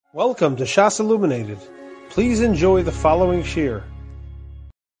Welcome to Shas Illuminated. Please enjoy the following shir.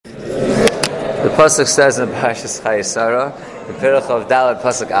 The pasuk says in Parshas Chayei, the Perach of Dalet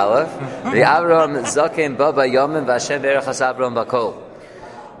pasuk Aleph, the Avraham Zaken Baba Yomim Vashem Berachas Avraham Bakol.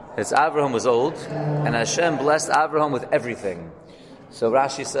 It's Avraham was old, and Hashem blessed Avraham with everything. So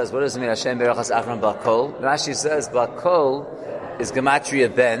Rashi says, what does it mean Hashem Berachas Avraham Bakol? Rashi says Bakol is Gematria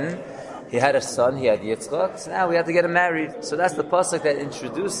Ben. He had a son, he had Yitzchak, so now we have to get him married. So that's the pasuk that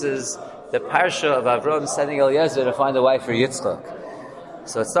introduces the parsha of Avram sending Eliezer to find a wife for Yitzchak.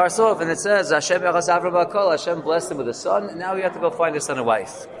 So it starts off and it says, Hashem Berachas Avraham Bakol, Hashem blessed him with a son, and now we have to go find his son a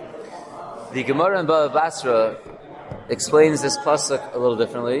wife. The Gemara in Bava Basra explains this pasuk a little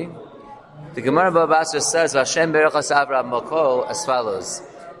differently. The Gemara in Bava Basra says, Hashem Berachas Avraham Bakol as follows: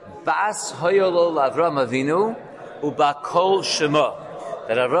 Bas hoyolo Avram Avinu ubakol shema.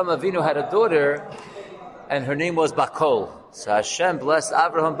 That Avraham Avinu had a daughter, and her name was Bakol. So Hashem blessed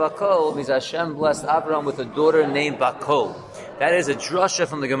Avraham Bakol means Hashem blessed Avraham with a daughter named Bakol. That is a drasha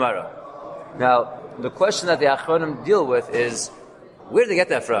from the Gemara. Now, the question that the Achronim deal with is, where did they get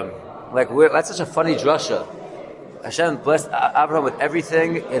that from? That's such a funny drasha. Hashem blessed Avraham with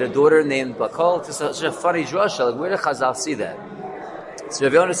everything. He had a daughter named Bakol. It's such a funny drasha. Where did Chazal see that? So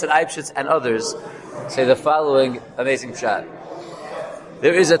Rabbi Yonasan Eibshitz and others say the following amazing pshat.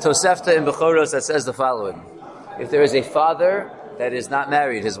 There is a Tosefta in Bechoros that says the following: if there is a father that is not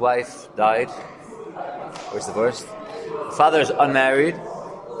married, his wife died or is divorced, the father is unmarried,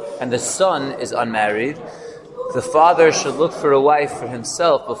 and the son is unmarried, the father should look for a wife for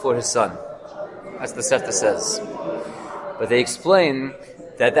himself before his son. That's the Tosefta says. But they explain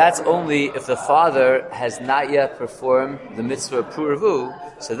that that's only if the father has not yet performed the mitzvah of Puravu,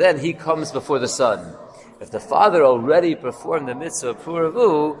 so then he comes before the son. If the father already performed the mitzvah of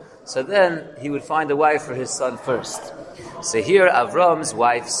Puravu, so then he would find a wife for his son first. So here Avram's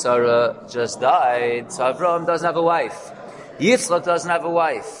wife Sarah just died, so Avram doesn't have a wife. Yitzchak doesn't have a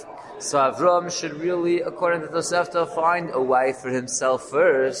wife. So Avram should really, according to Tosefta, find a wife for himself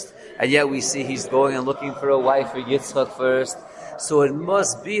first, and yet we see he's going and looking for a wife for Yitzchak first. So it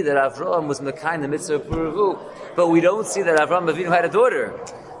must be that Avram was Mekayim the mitzvah of Puravu, but we don't see that Avram Avinu had a daughter.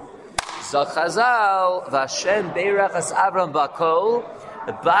 Zachazal Vashem Beirachas Avram Bakol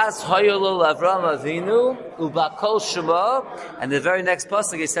Bas Hoyolol Avram Avinu Ubakol Shema, and the very next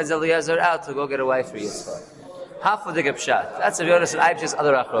pasuk he sends Eliezer out to go get a wife for Yitzchak. Half of the Gepshat. That's Rabbi Yonasan Eibshitz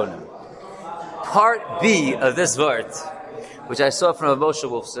other Achronim. Part B of this vart, which I saw from Moshe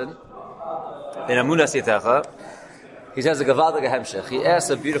Wolfson in Amunas Yitecha, he says a Gavaldig Hemshech. He asks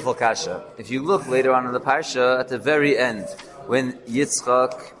a beautiful kasha. If you look later on in the parsha, at the very end, when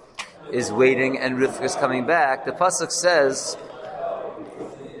Yitzchak is waiting and Rivka is coming back, the pasuk says,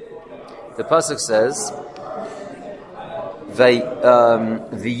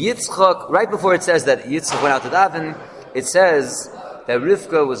 Yitzchak, right before it says that Yitzchak went out to daven, it says that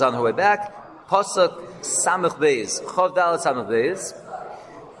Rivka was on her way back. Pasuk Samach Beis, Chav Dalet Samach Beis,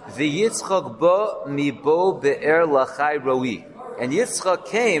 Yitzchak bo mi bo be'er lachai roi, and Yitzchak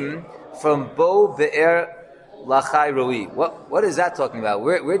came from bo be'er Lachai Roi. What is that talking about?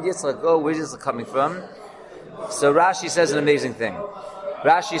 Where did Yitzchak go? Where is Yitzchak coming from? So Rashi says an amazing thing.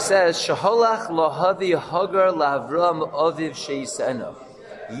 Rashi says, Shaholach lohavi Hagar lahavram aviv sheisena.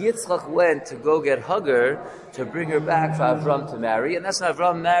 Yitzchak went to go get Hagar to bring her back for Avram to marry, and that's when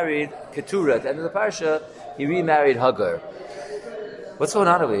Avram married Keturah. At the end of the parsha, he remarried Hagar. What's going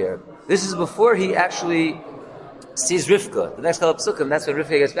on over here? This is before he actually sees Rivka. The next couple of psukim, that's when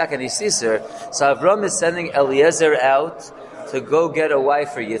Rivka gets back and he sees her. So Avram is sending Eliezer out to go get a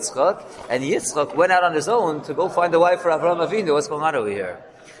wife for Yitzchak, and Yitzchak went out on his own to go find a wife for Avram Avinu. What's going on over here?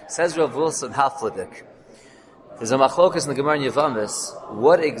 Says Rav Wilson Halfledik. There's a machlokas in the Gemara in Yavamis.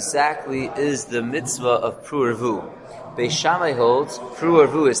 What exactly is the mitzvah of Pru'arvu? Beis Shammai holds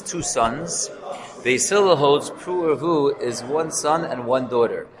Pru'arvu is 2 sons. Beis Hillel holds Pru'arvu is 1 son and 1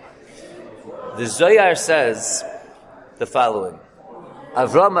 daughter. The Zohar says the following: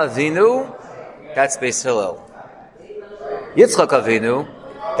 Avram Avinu, that's Beis Hillel. Yitzchak Avinu,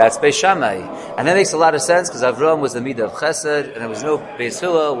 that's Beis Shammai. And that makes a lot of sense because Avram was the midah of Chesed, and there was no Beis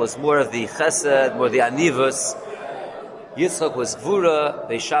Hillel was more of the Chesed, more the Anivus. Yitzchak was Gvura.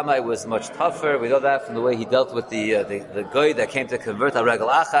 Beis Shammai was much tougher. We know that from the way he dealt with the guy that came to convert al Regel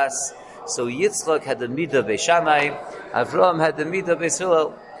Achas. So Yitzchak had the midah of Beis Shammai. Avram had the midah of Beis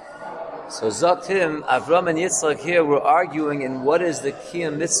Hillel. So Zakt him, Avram and Yitzchak here were arguing in what is the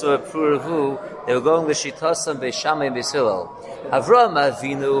Kiyam Mitzvah of Pru'arvu. They were going to Shitasam Beis Shammai and Beis Hillel. Avram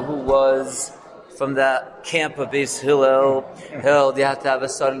Avinu, who was from the camp of Beis Hillel held you have to have a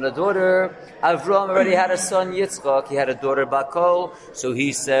son and a daughter. Avram already had a son, Yitzchak. He had a daughter, Bakol. So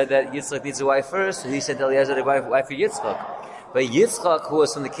he said that Yitzchak needs a wife first. So he said to Eliezer, the wife for Yitzchak. But Yitzchak, who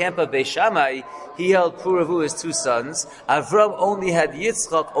was from the camp of Beis Shammai, he held Puravu as two sons. Avram only had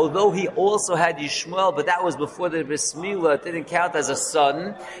Yitzchak, although he also had Yishmael, but that was before the Bris Milah. It didn't count as a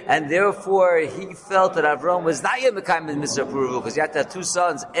son. And therefore, he felt that Avram was not yet Mekayim in Mr. Puravu, because you had to have two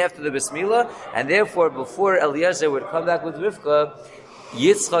sons after the Bris Milah. And therefore, before Eliezer would come back with Rivka,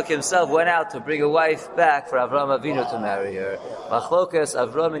 Yitzchak himself went out to bring a wife back for Avram Avinu to marry her. Machlokas,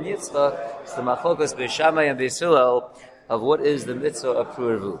 Avram and Yitzchak, it's the Machlokas Beis Shammai and Beis Hillel of what is the mitzvah of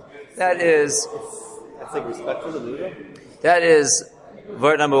Puravu. That's like respect for the leader? That is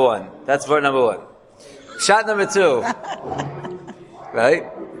word number one. That's word number one. Shot number two. Right?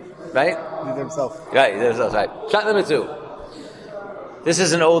 Right? Themselves. Right, themselves, right. Shot number two. This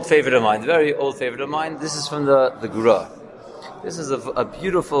is an old favorite of mine, very old favorite of mine. This is from the Gra. This is a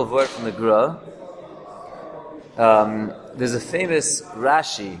beautiful word from the Gra. There's a famous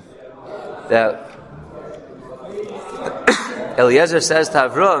Rashi that Eliezer says to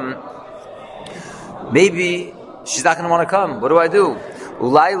Avram, maybe she's not going to want to come. What do I do?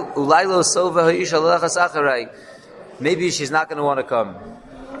 Maybe she's not going to want to come.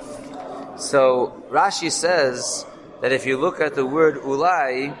 So Rashi says that if you look at the word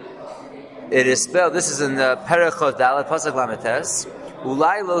ulai, it is spelled, this is in the Perechot Dalet Pasuk Lametes,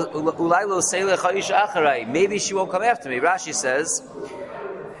 ulai lo seilech ha'isha acharei. Maybe she won't come after me. Rashi says,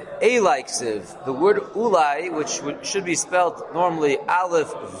 Elai ksiv, the word ulai, which should be spelled normally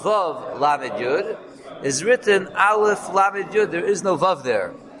Aleph Vav Lamed Yud, is written Aleph Lamed Yud. There is no Vav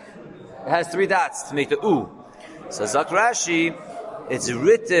there. It has three dots to make the U. So Zak Rashi, it's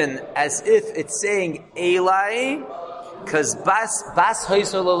written as if it's saying Elai, because Bas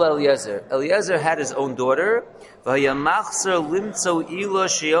Haisolo Eliezer. Eliezer had his own daughter. V'hayamachzer limtzo ilo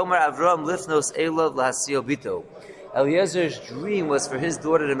sheyomer Avram lifnos elav lahasio bito. Eliezer's dream was for his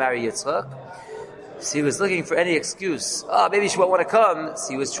daughter to marry Yitzchak. So he was looking for any excuse. Oh, maybe she won't want to come. So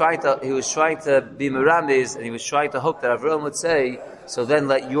he was trying to be Merames, and he was trying to hope that Avram would say, so then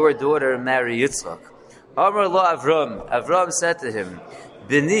let your daughter marry Yitzchak. Amar lo Avram. Avram said to him,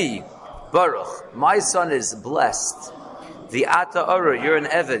 Bini, Baruch, my son is blessed. The Ata Orur, you're an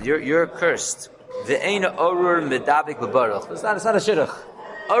Eved, you're cursed. The Eina Orur medabik b'Baruch. It's not a shidduch.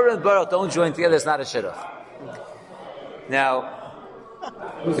 Orur and Baruch don't join together, it's not a shidduch. Now,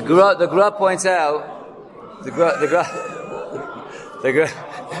 the Gra points out, the Gra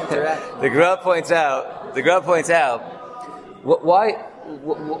points out,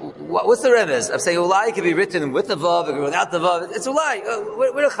 what's the remez? I'm saying Ulai can be written with the Vav and without the Vav. It's Ulai.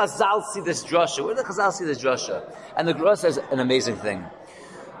 Where do Chazal see this drasha? And the Gra says an amazing thing.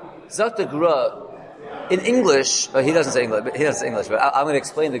 Zak the Gra, in English, he doesn't say English, but I'm going to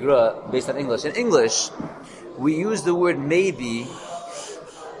explain the Gra based on English. In English, we use the word maybe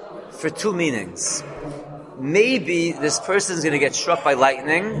for two meanings. Maybe this person is going to get struck by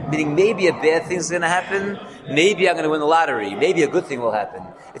lightning, meaning maybe a bad thing is going to happen. Maybe I'm going to win the lottery. Maybe a good thing will happen.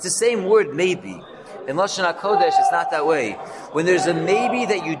 It's the same word, maybe. In Lashon HaKodesh, it's not that way. When there's a maybe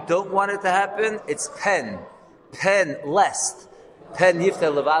that you don't want it to happen, it's pen, lest. Pen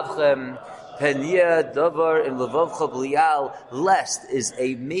yifta levavchem, pen yeh davar im levavcha b'lial. Lest is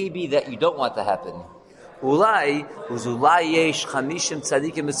a maybe that you don't want to happen. Ulai, who's ulai yesh chamishim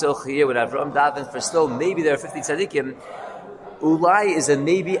tzadikim b'tzoch when Avram davened for snow, maybe there are 50 tzadikim. Ulai is a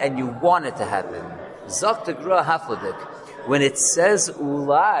maybe and you want it to happen. Zok Tegra Hafladik. When it says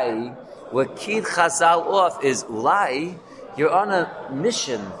ulai, what kid chazal off is ulai, you're on a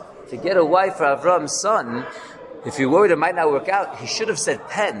mission to get a wife for Avram's son. If you're worried it might not work out, he should have said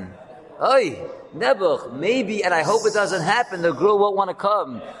pen. Oy, Nebuch, maybe, and I hope it doesn't happen, the girl won't want to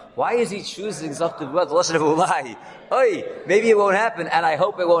come. Why is he choosing Zok Tegra, the Lashon of ulai? Oy, maybe it won't happen, and I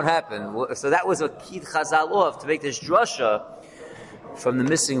hope it won't happen. So that was what kid chazal off, to make this drasha from the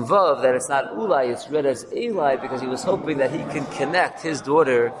missing Vav, that it's not Ulai, it's read as Eli, because he was hoping that he can connect his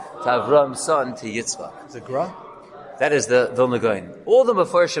daughter to Avram's son, to Yitzchak. Is it Gra? That is the Vilna Gaon. All the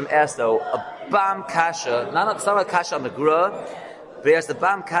Mefarshim asked, though, a Bam Kasha, it's not a Kasha on the Gra, but he asked the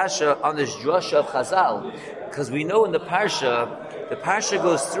Bam Kasha on this drasha of Chazal. Because we know in the Parsha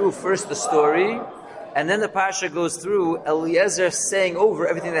goes through first the story, and then the Parsha goes through Eliezer saying over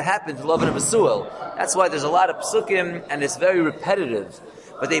everything that happened to Lavan and Besuel. That's why there's a lot of psukim, and it's very repetitive.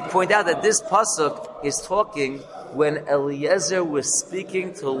 But they point out that this pasuk is talking when Eliezer was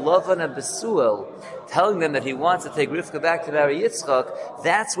speaking to Lavan and Besuel, telling them that he wants to take Rivka back to marry Yitzchak.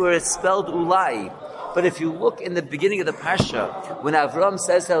 That's where it's spelled ulai. But if you look in the beginning of the Pasha, when Avram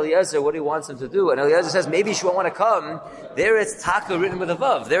says to Eliezer what he wants him to do, and Eliezer says, maybe she won't want to come, there it's taka written with a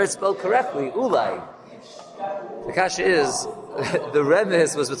vav. There it's spelled correctly, ulai. The kasha is, the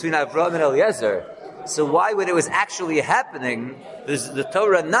remes was between Avram and Eliezer. So why, when it was actually happening, does the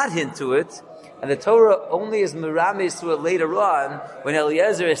Torah not hint to it, and the Torah only is miramis to it later on, when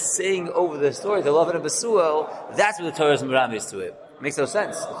Eliezer is saying over the story, the Lavan and Besuel, that's when the Torah is miramis to it. Makes no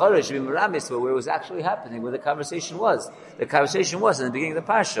sense. The Torah should be miramis to it where it was actually happening, where the conversation was. The conversation was in the beginning of the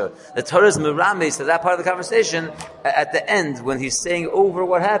Pasha. The Torah is miramis to that part of the conversation at the end, when he's saying over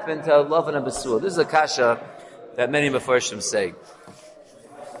what happened to Lavan and Besuel. This is a kasha that many Mefarshim say.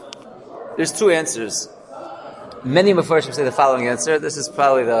 There's two answers. Many Mefarshim say the following answer. This is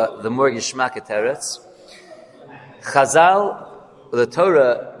probably the more Yishmak Teretz. Chazal, the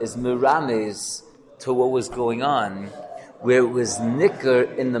Torah is miramis to what was going on, where it was nicker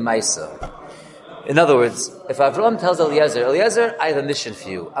in the Maisa. In other words, if Avram tells Eliezer, I have a mission for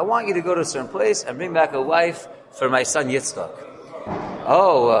you. I want you to go to a certain place and bring back a wife for my son Yitzchak.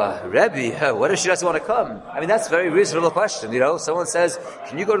 Oh, Rebbe, what if she doesn't want to come? I mean, that's a very reasonable question. Someone says,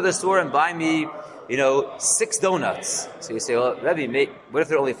 can you go to the store and buy me, 6 donuts? So you say, well, Rebbe, what if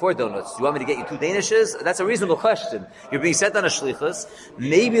there are only 4 donuts? Do you want me to get you 2 danishes? That's a reasonable question. You're being sent on a shlichus.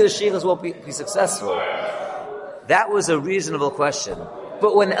 Maybe the shlichus won't be successful. That was a reasonable question.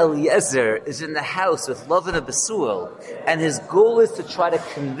 But when Eliezer is in the house with Lavan and Besuel, and his goal is to try to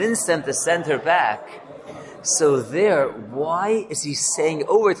convince them to send her back, so there, why is he saying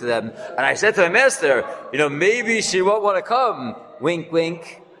over to them, and I said to my master, maybe she won't want to come, wink,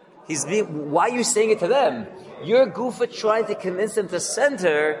 wink. Why are you saying it to them? You're Gufa trying to convince them to send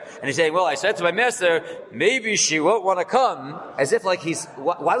her, and he's saying, well, I said to my master, maybe she won't want to come, as if like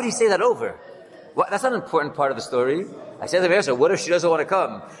why would he say that over? That's not an important part of the story. I said to the master, what if she doesn't want to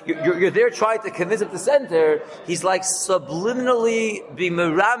come? You're there trying to convince him to send her. He's like subliminally being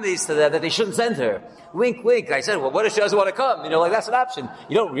miramis to them that they shouldn't send her. Wink, wink. I said, well, what if she doesn't want to come? That's an option.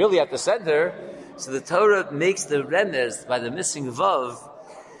 You don't really have to send her. So the Torah makes the remez by the missing vav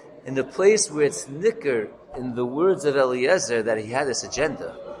in the place where it's nicker in the words of Eliezer that he had this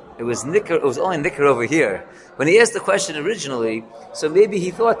agenda. It was only nicker over here. When he asked the question originally, so maybe he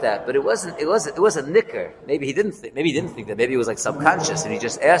thought that, but it wasn't nicker. Maybe he didn't think that. Maybe it was like subconscious, and he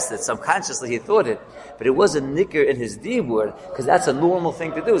just asked it. Subconsciously he thought it, but it wasn't nicker in his dibur, because that's a normal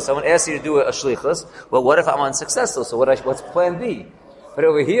thing to do. Someone asks you to do a shlichus. Well, what if I'm unsuccessful? So what's plan B? But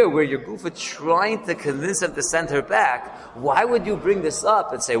over here, where you're Gufa trying to convince them to send her back, why would you bring this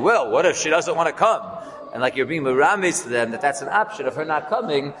up and say, well, what if she doesn't want to come? And like you're being miramis to them, that's an option of her not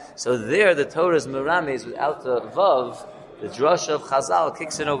coming. So there, the Torah is miramis without the vav. The drasha of Chazal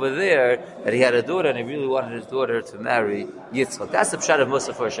kicks in over there that he had a daughter and he really wanted his daughter to marry Yitzchak. That's the pshat of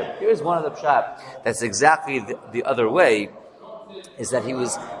Musa Forshim. Here's one of the pshat that's exactly the other way, is that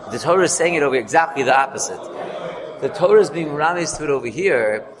the Torah is saying it over exactly the opposite. The Torah is being miramis to it over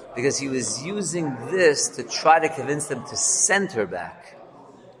here because he was using this to try to convince them to send her back.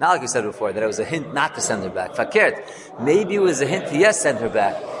 Not like we said before, that it was a hint not to send her back. Fakert. Maybe it was a hint to yes, send her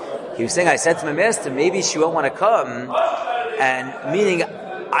back. He was saying, I said to my master, maybe she won't want to come. And meaning,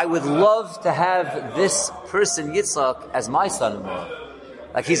 I would love to have this person, Yitzchak, as my son-in-law.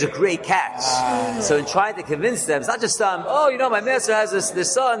 Like he's a great catch. So in trying to convince them, it's not just my master has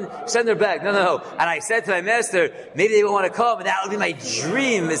this son, send her back. No. And I said to my master, maybe they won't want to come, and that would be my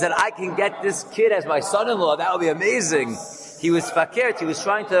dream, is that I can get this kid as my son-in-law. That would be amazing. He was fakert. He was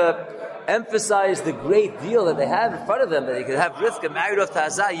trying to emphasize the great deal that they have in front of them, that he could have Rivka married off to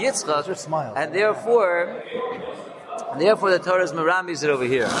Hazai Yitzchak, and therefore the Torah is miramis it over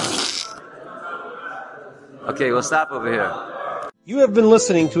here. Okay, we'll stop over here. You have been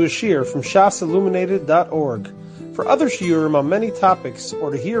listening to a shiur from shasilluminated.org. For other shiurim on many topics,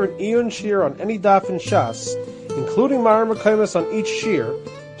 or to hear an Eon shiur on any daf in Shas, including Mareh Mekomos on each shiur,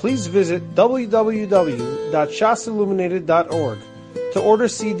 please visit www.shasilluminated.org. To order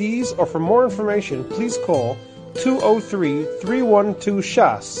CDs or for more information, please call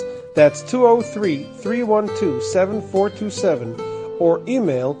 203-312-SHAS. That's 203-312-7427, or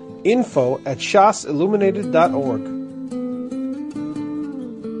email info@shasilluminated.org.